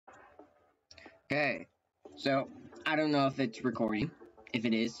Okay, so I don't know if it's recording. If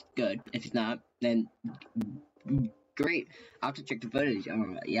it is, good. If it's not, then great. I'll have to check the footage.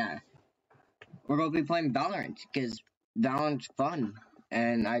 Yeah, we're gonna be playing Valorant because Valorant's fun,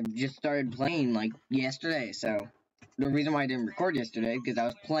 and I just started playing like yesterday. So the reason why I didn't record yesterday because I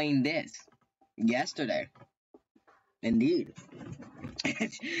was playing this yesterday. Indeed, I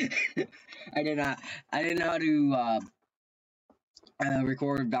did not. I didn't know how to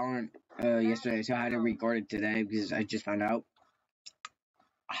record Valorant yesterday, so I had to record it today because I just found out.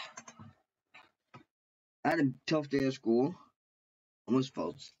 I had a tough day of school. Almost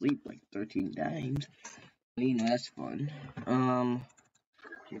fell asleep like 13 times. You know, that's fun. I'm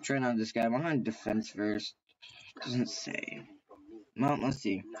trying out this guy. I'm on defense first. Doesn't say. Well, let's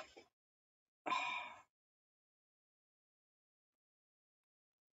see.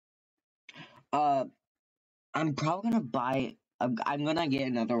 I'm probably gonna buy. I'm gonna get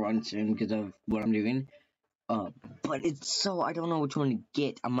another one soon because of what I'm doing. But it's so I don't know which one to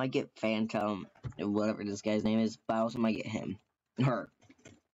get. I might get Phantom, whatever this guy's name is, but I also might get him, her,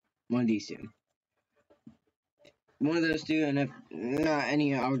 one of these two. One of those two, and if not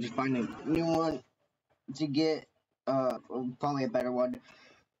any, I'll just find a new one to get. Probably a better one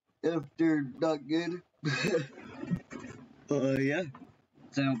if they're not good. Yeah.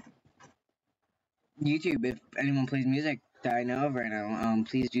 So, YouTube, if anyone plays music that I know of right now,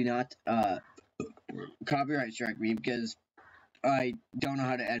 please do not copyright strike me because I don't know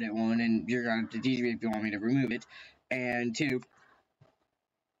how to edit one, and you're gonna have to teach me if you want me to remove it. And two,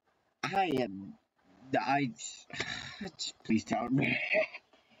 I please tell me.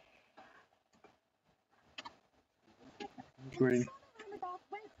 Recording.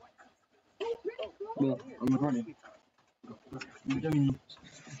 Well, I'm recording.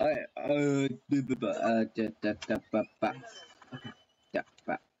 Alright,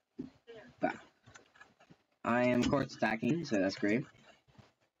 I am court stacking, so that's great.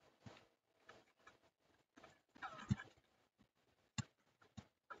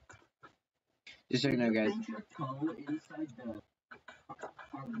 Just so you know, guys.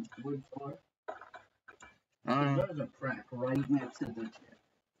 There's a crack right next to the chair.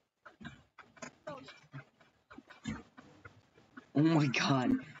 Oh my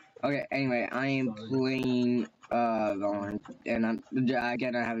god. Okay, anyway, I am playing Valorant, and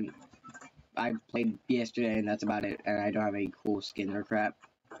I played yesterday, and that's about it, and I don't have any cool skin or crap.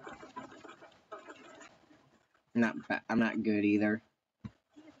 I'm not good either.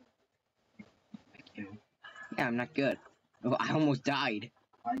 Yeah, I'm not good. Oh, I almost died.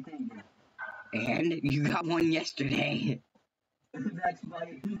 I think. And you got one yesterday. That's my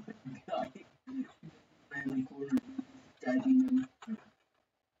guy. Family quarter. Daddy.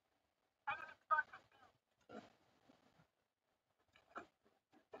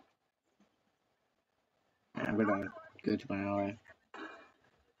 I'm gonna go to my ally.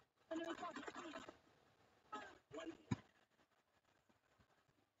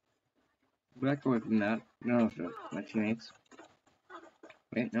 Back away from that. No, so my teammates.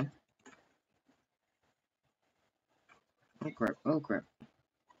 Wait, no. Oh crap, oh crap.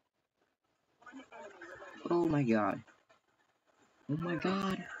 Oh my god. Oh my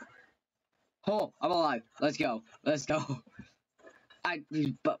god. Oh, I'm alive. Let's go. Let's go.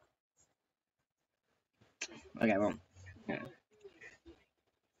 But. Okay, well. Yeah.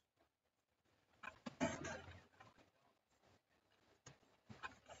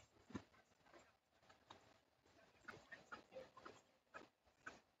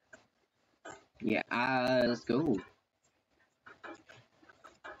 Yeah, let's go.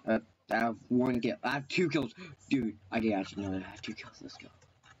 I have one kill. I have 2 kills. Dude, I did actually know that I have 2 kills. Let's go.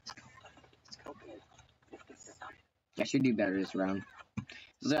 Let's go. Let's go. I should do better this round.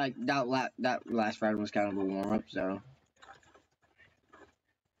 So like that last round was kind of a warm up, so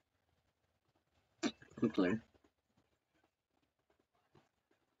quickly.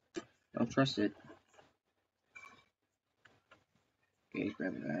 Don't trust it. Okay,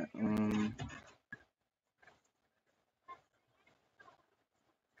 grab that.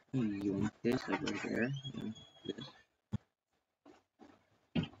 You want this like right there? This.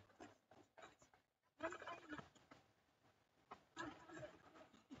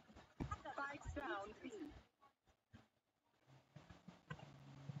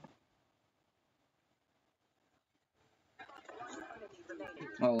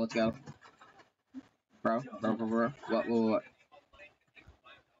 Oh, let's go. Bro. What?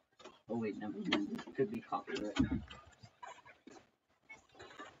 Oh wait, never mind. It could be copyright.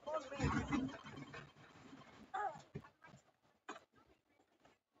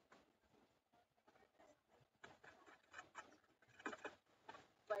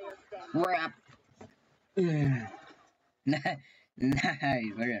 Crap. Nice.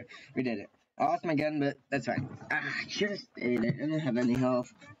 Okay, we did it. I lost my gun, but that's fine. I should have stayed there. I didn't have any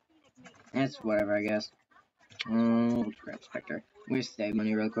health. That's whatever, I guess. Let's grab Spectre. We just save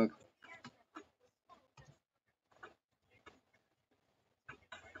money real quick.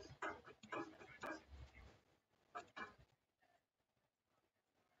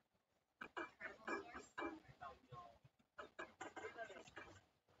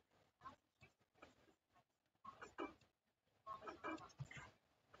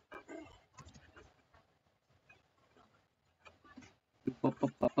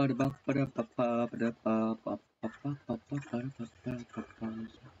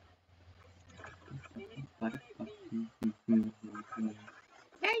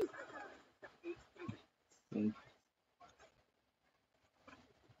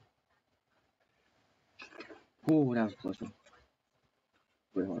 Oh, that was a close one.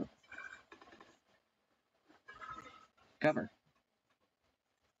 Wait, hold on. Cover.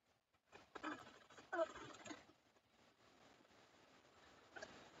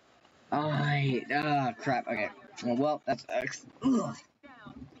 Crap. Okay. Well, that's X. Ugh.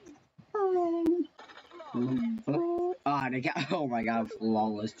 They got. Oh my god,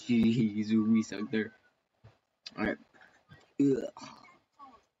 flawless. Jeez, we suck there. Alright. Doink,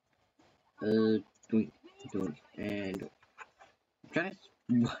 doink, and I'm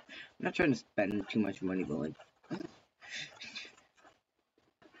not trying to spend too much money, but like.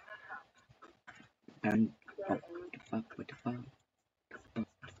 And.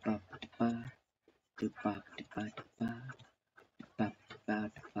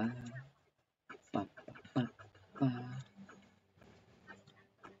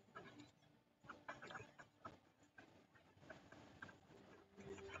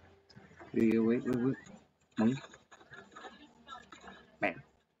 Wait. Boink. Bam.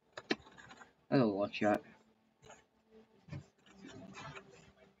 That's a luck shot.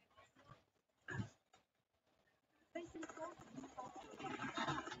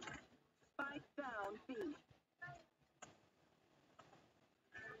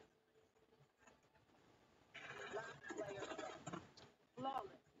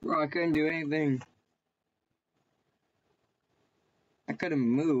 Bro, I couldn't do anything. I couldn't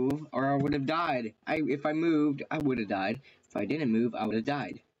move, or I would have died. If I moved, I would have died. If I didn't move, I would have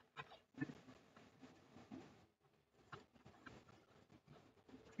died.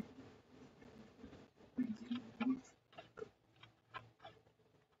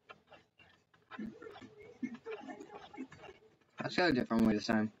 Let's go a different way this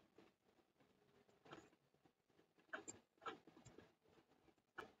time.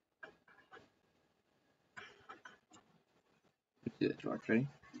 Let's do this. Watch, ready?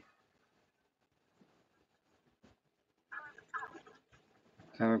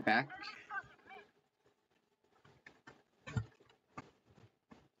 Cover back.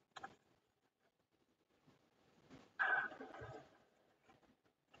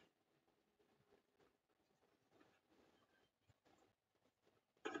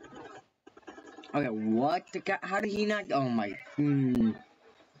 Okay, what the guy? How did he not? Oh my. Come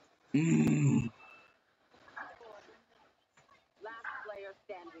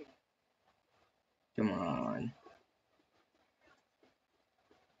on.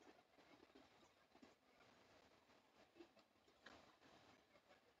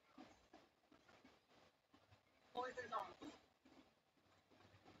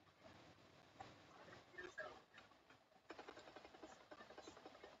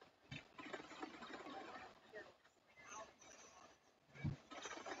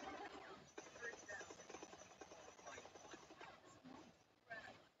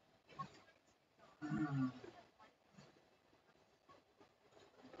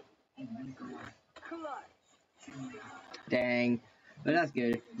 Dang. But that's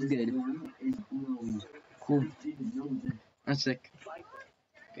good. It's good. Cool. That's sick.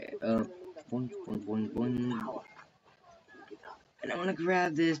 Okay, one. And I want to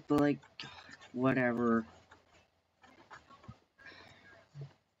grab this, but like, whatever.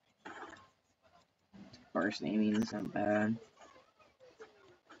 First naming is not bad.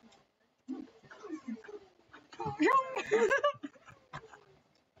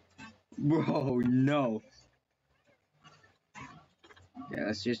 Bro, no. Yeah,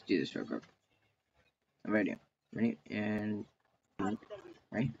 let's just do this real quick. I'm ready. Ready? And...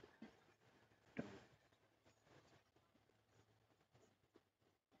 Right?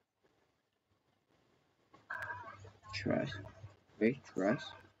 Trust. Wait, trust.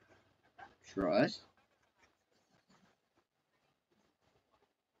 Trust.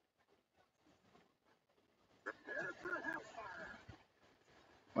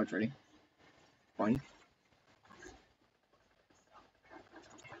 Watch, ready? Point.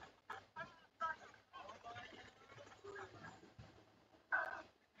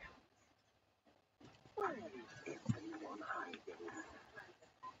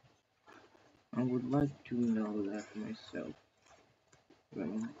 I would like to know that for myself.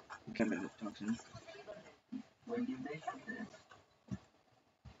 Well, kind of toxin. When did they shoot this?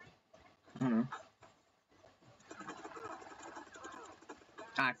 I don't know.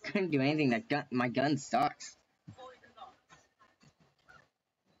 I couldn't do anything. My gun sucks.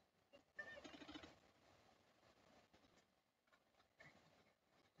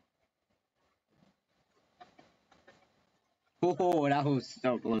 Oh, that was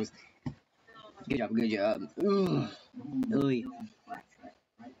so close. Good job, good job. Ugh. Ugh.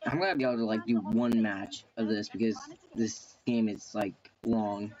 I'm gonna be able to like do one match of this because this game is like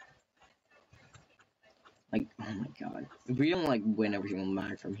long. Like, oh my god. If we don't like win every single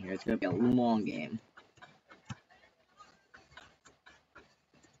match from here, it's gonna be a long game.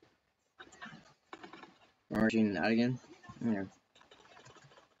 Marching that again? Yeah.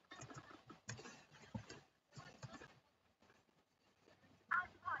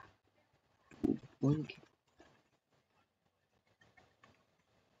 Blink.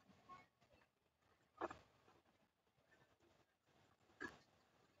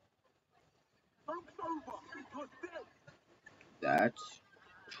 That's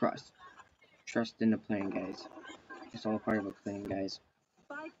trust. Trust in the plan, guys. It's all part of a plan, guys.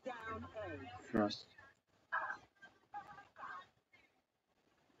 Trust.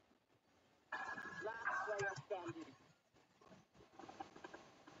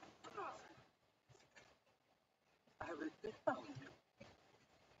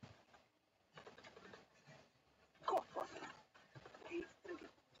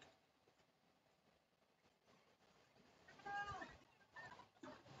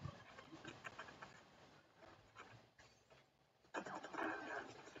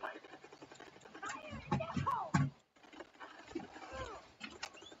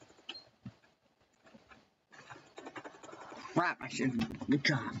 Crap, I should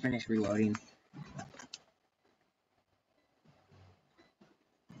finish reloading.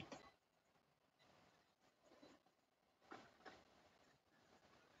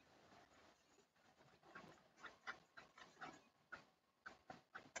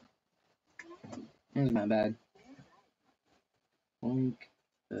 This is my bad. Blink.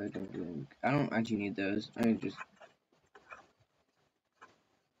 Don't blink. I don't actually need those. I just.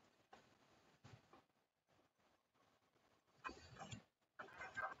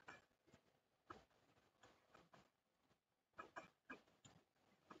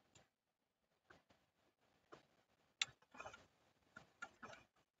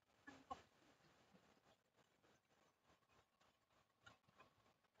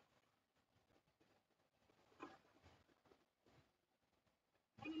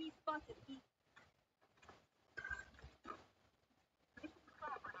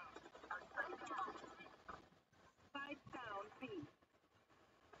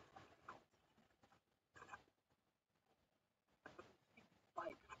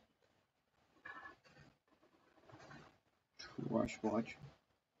 Watch.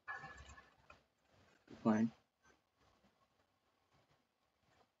 Fine.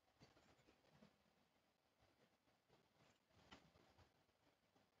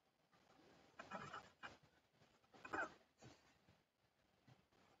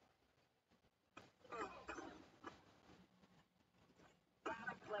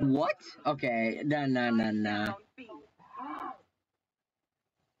 What? Okay. Nah.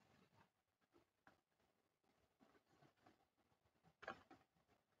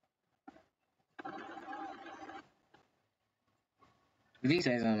 If he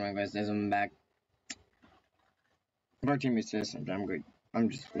says something like this, I'm back. If our team says something, I'm good. I'm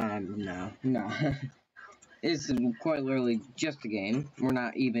just, no. It's quite literally just a game. We're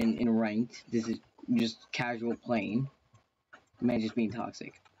not even in ranked. This is just casual playing. Man, just being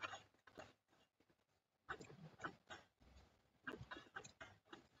toxic.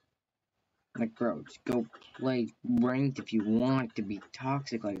 Like, bro, just go play ranked if you want to be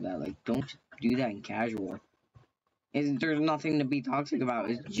toxic like that. Like, don't do that in casual. There's nothing to be toxic about.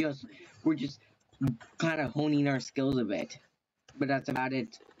 It's just, we're just kind of honing our skills a bit. But that's about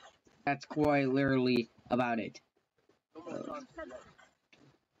it. That's quite literally about it.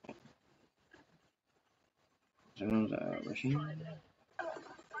 Someone's rushing.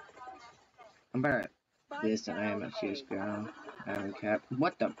 I'm better at this than I am at CSGO. Cap.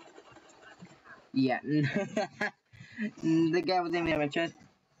 What the? Yeah. The guy was aiming at my chest.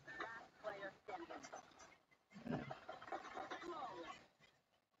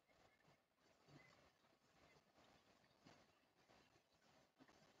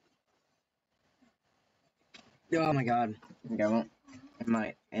 Oh my god. Okay, well, I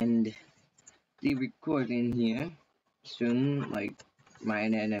might end the recording here soon, like my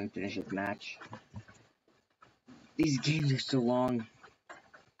and then finish this match. These games are so long.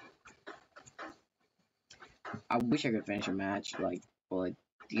 I wish I could finish a match, like, well, like,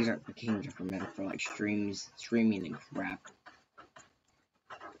 these are the games are meant for like streaming and crap.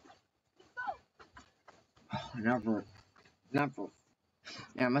 Not for.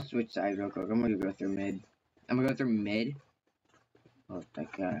 Yeah, I'm gonna switch sides real quick. I'm gonna go through mid. I'm gonna go through mid. Oh,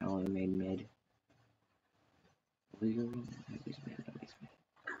 that guy only made mid.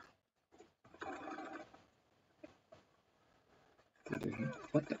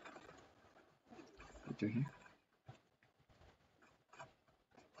 What the? Through here?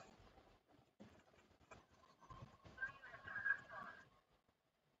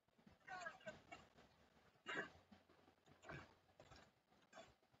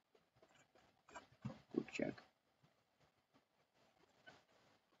 Quick check.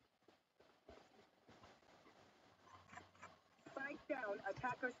 Spike down,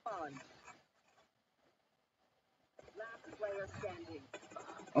 attacker spawn. Last player standing.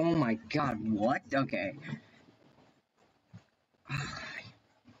 Oh my god, what? Okay.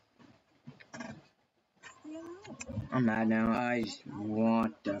 I'm mad now. I just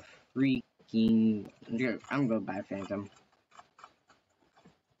want the freaking. I'm gonna buy Phantom.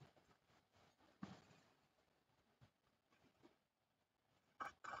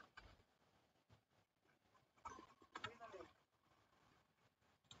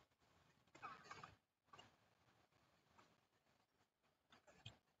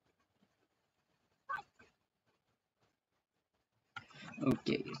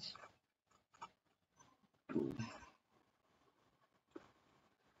 Okay. Cool.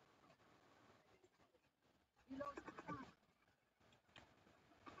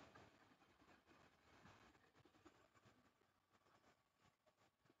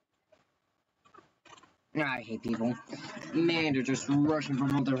 I hate people. Man, they're just rushing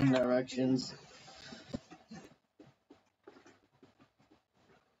from all different directions.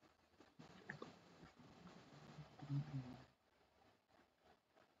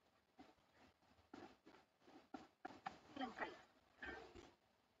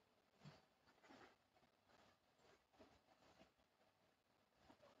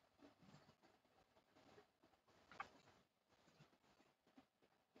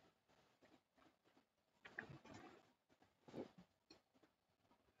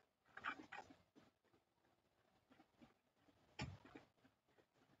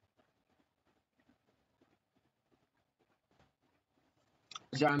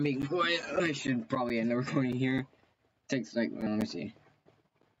 So I'm being quiet. I should probably end the recording here. Takes like, let me see.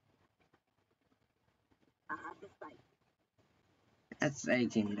 I have the spike. That's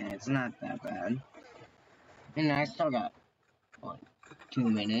 18 minutes, not that bad. And I still got, like, 2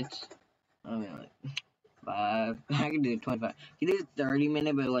 minutes. I mean, like, 5. I can do 25. I can do 30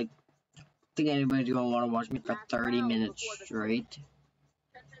 minutes, but, like, I think anybody's gonna want to watch me for 30 minutes straight.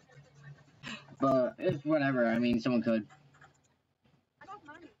 But, it's whatever. I mean, someone could.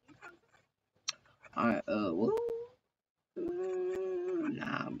 Alright, what?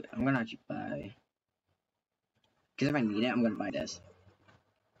 Nah, I'm gonna actually buy. Because if I need it, I'm gonna buy this.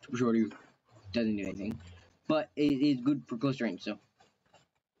 Super Shorty doesn't do anything. But it is good for close range, so.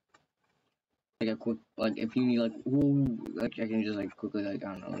 Like a quick, like, if you need, like, ooh, like, I can just, like, quickly, like,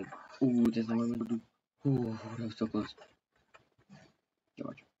 I don't know, like, ooh, that's not what I'm gonna do. Ooh, that was so close.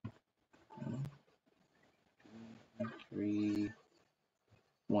 George. 3,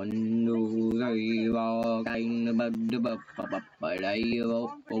 1, 2, 3, 4, I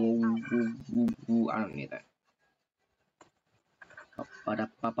don't need that.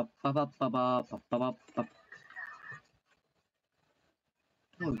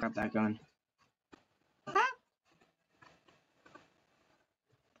 Oh, grab that gun.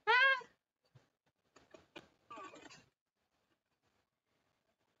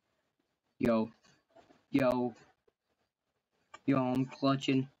 Yo, yo, I'm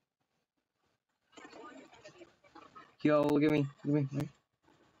clutching. Yo, look at me,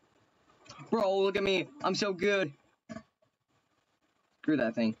 Bro, look at me, I'm so good. Screw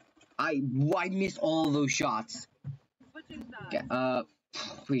that thing. I missed all of those shots. Okay,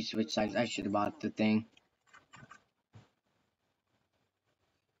 please switch sides. I should have bought the thing.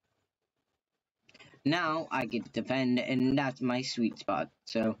 Now I get to defend, and that's my sweet spot.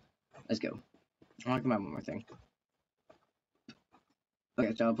 So, let's go. I want to come out one more thing.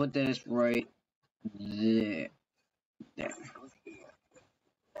 Okay, so I'll put this right there. There.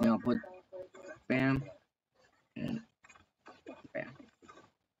 And I'll put bam and bam.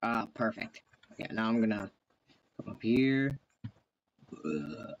 Perfect. Yeah, now I'm gonna come up here.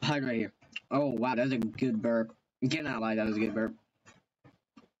 Hide right here. Oh, wow, that's a good burp. You cannot lie, that was a good burp.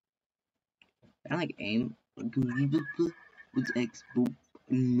 I like aim. What's X? Boop.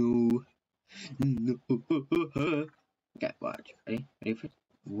 No. No. Okay, watch. Ready? Ready for it?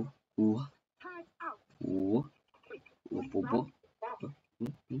 Ooh. Ooh. Time out. Ooh. Ooh. Ooh.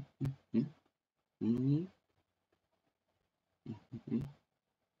 Ooh.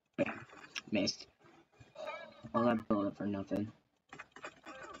 Bam. Missed. All that build up for nothing.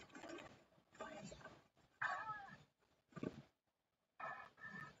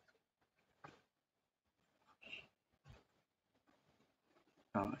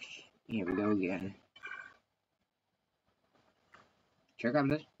 Gosh. Here we go again. Check out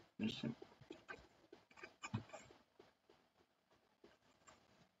this.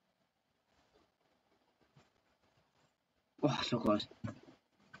 Oh, so close.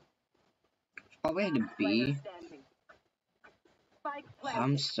 Probably had to be.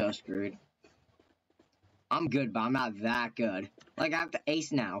 I'm so screwed. I'm good, but I'm not that good. Like, I have to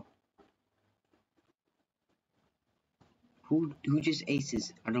ace now. Who just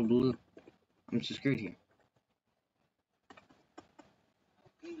aces out of blue? I'm so screwed here.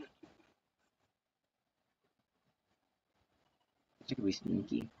 It's gonna be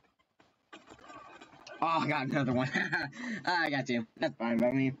sneaky. Oh, I got another one. I got two. That's fine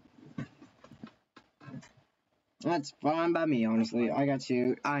by me. That's fine by me, honestly. I got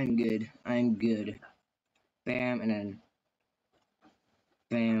two. I'm good. I'm good. Bam, and then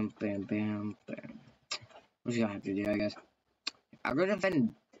bam, bam, bam, bam. What you gonna have to do, I guess? I'm gonna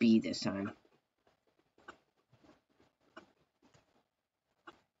defend B this time.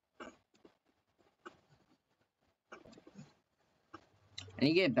 I need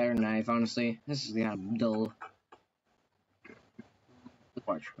to get a better knife, honestly. This is kind of dull.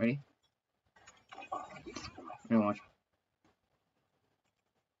 Watch, ready? Now watch.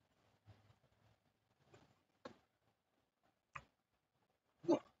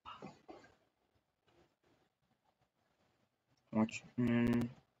 Watch.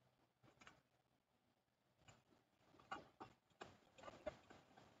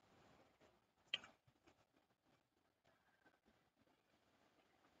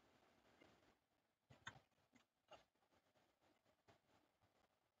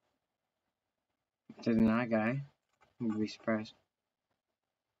 There's not a guy. I'm gonna be surprised.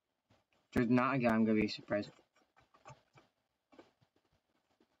 There's not a guy. I'm gonna be surprised.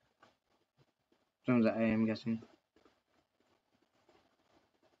 Someone's at A, I'm guessing.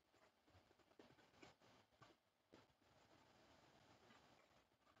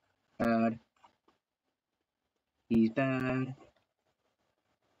 Bad. He's bad.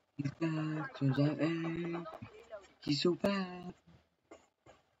 He's bad. Someone's at A. He's so bad.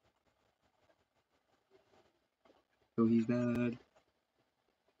 Oh, he's bad.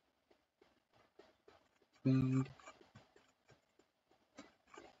 Bad.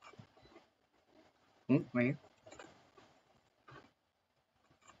 Oh, right here.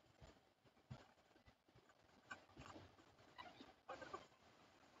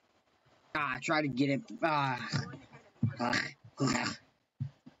 Ah, try to get it. Ah.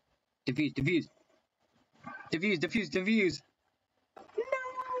 Defuse, defuse. Defuse, defuse, defuse. No,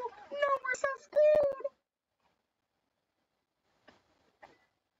 no, we're so screwed.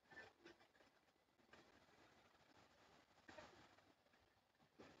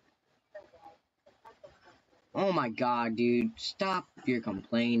 Oh my god, dude. Stop your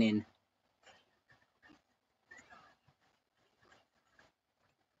complaining.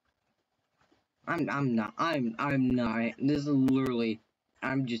 I'm not. This is literally.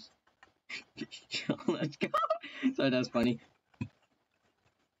 I'm just. Let's go. So that's funny.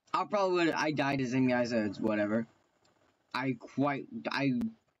 I died the same guy, so it's whatever. I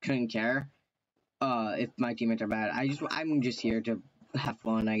couldn't care. If my teammates are bad. I'm just here to have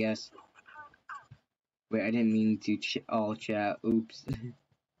fun, I guess. Wait, I didn't mean to all chat. Oops.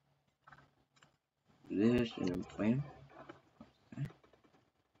 This and I'm playing.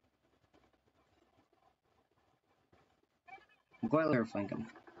 Go ahead and flank him.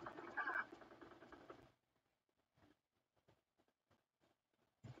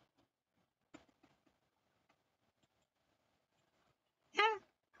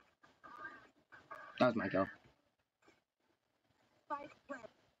 That was my kill.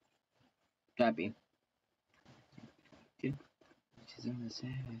 Happy. Dude, she's on the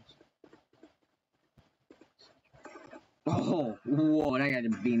savage. Oh, whoa, that guy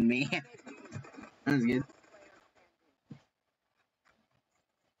just beat me. That was good.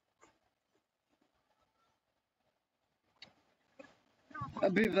 I'll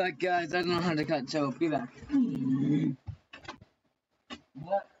be back, guys. I don't know how to cut, so be back.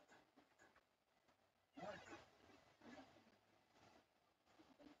 What?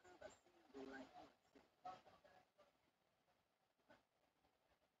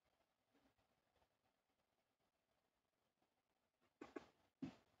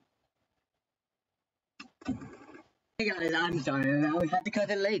 Hey guys, I'm sorry. I had to cut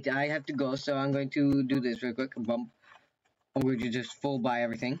it late. I have to go, so I'm going to do this real quick. Bump. I'm going to just full buy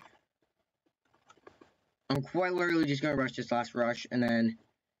everything. I'm quite literally just gonna rush this last rush and then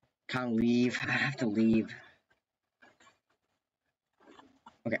kind of leave. I have to leave.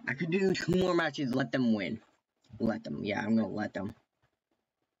 Okay, I could do 2 more matches. Let them win. Let them. Yeah, I'm gonna let them.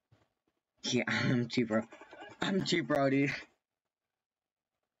 Yeah, I'm too pro. I'm too pro, dude.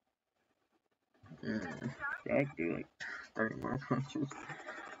 I do like 30 more punches.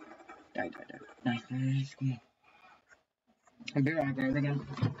 Die. Nice. Come on. I'll be right there again.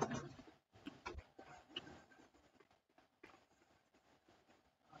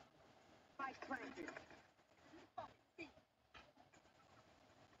 Spike planted.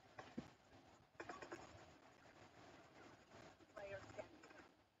 Player standing.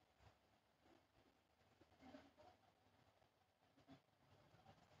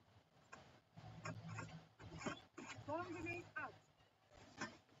 Bomb grenade out.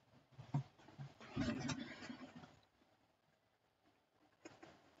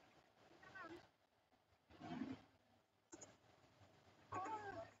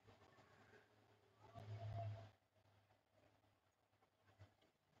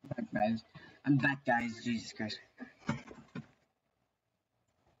 Back, guys. I'm back, guys. Jesus Christ.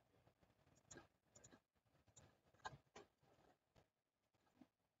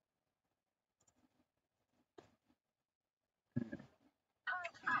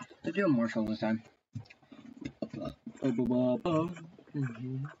 Let's do a Marshall this time. Let's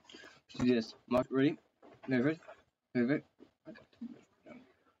do this. Mark, ready? Move it.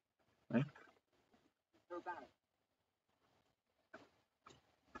 Right.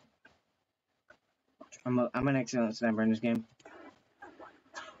 I'm an excellent sniper in this game.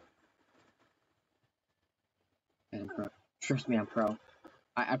 And I'm pro. Trust me, I'm pro.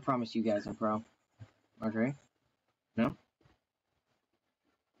 I promise you guys I'm pro. Okay? No?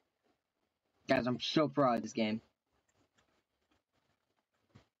 Guys, I'm so pro at this game.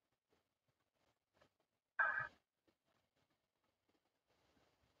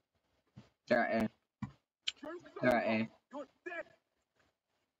 Alright, Alright,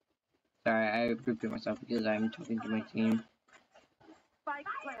 Sorry, I grouped it myself because I'm talking to my team. Spike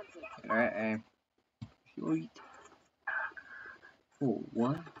planted. Alright, Sweet. Oh,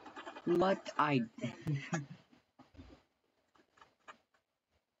 what? What?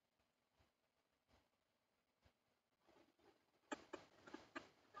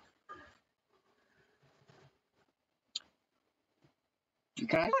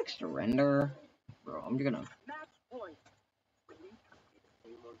 Can I, like, surrender? Bro, I'm gonna... Match point.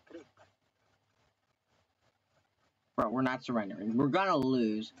 Bro, we're not surrendering. We're gonna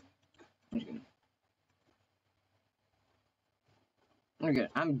lose. We're good.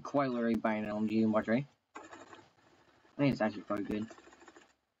 I'm quite literally buying an LMG and watch, right? I think it's actually quite good.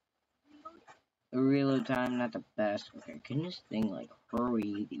 The reload time, not the best. Okay, can this thing, like,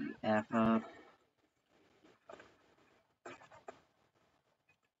 hurry the F up?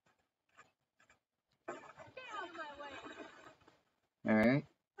 Alright.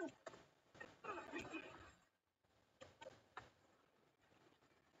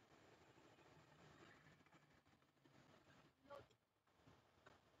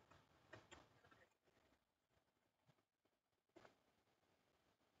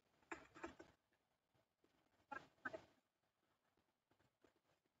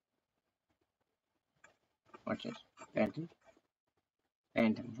 Watch this.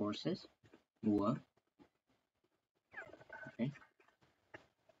 Phantom forces. What? Okay.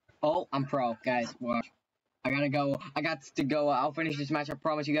 Oh, I'm pro, guys. Watch. I gotta go. I got to go. I'll finish this match. I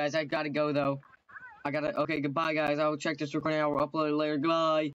promise you guys. I gotta go though. Okay, goodbye, guys. I'll check this recording. I'll upload it later. Goodbye.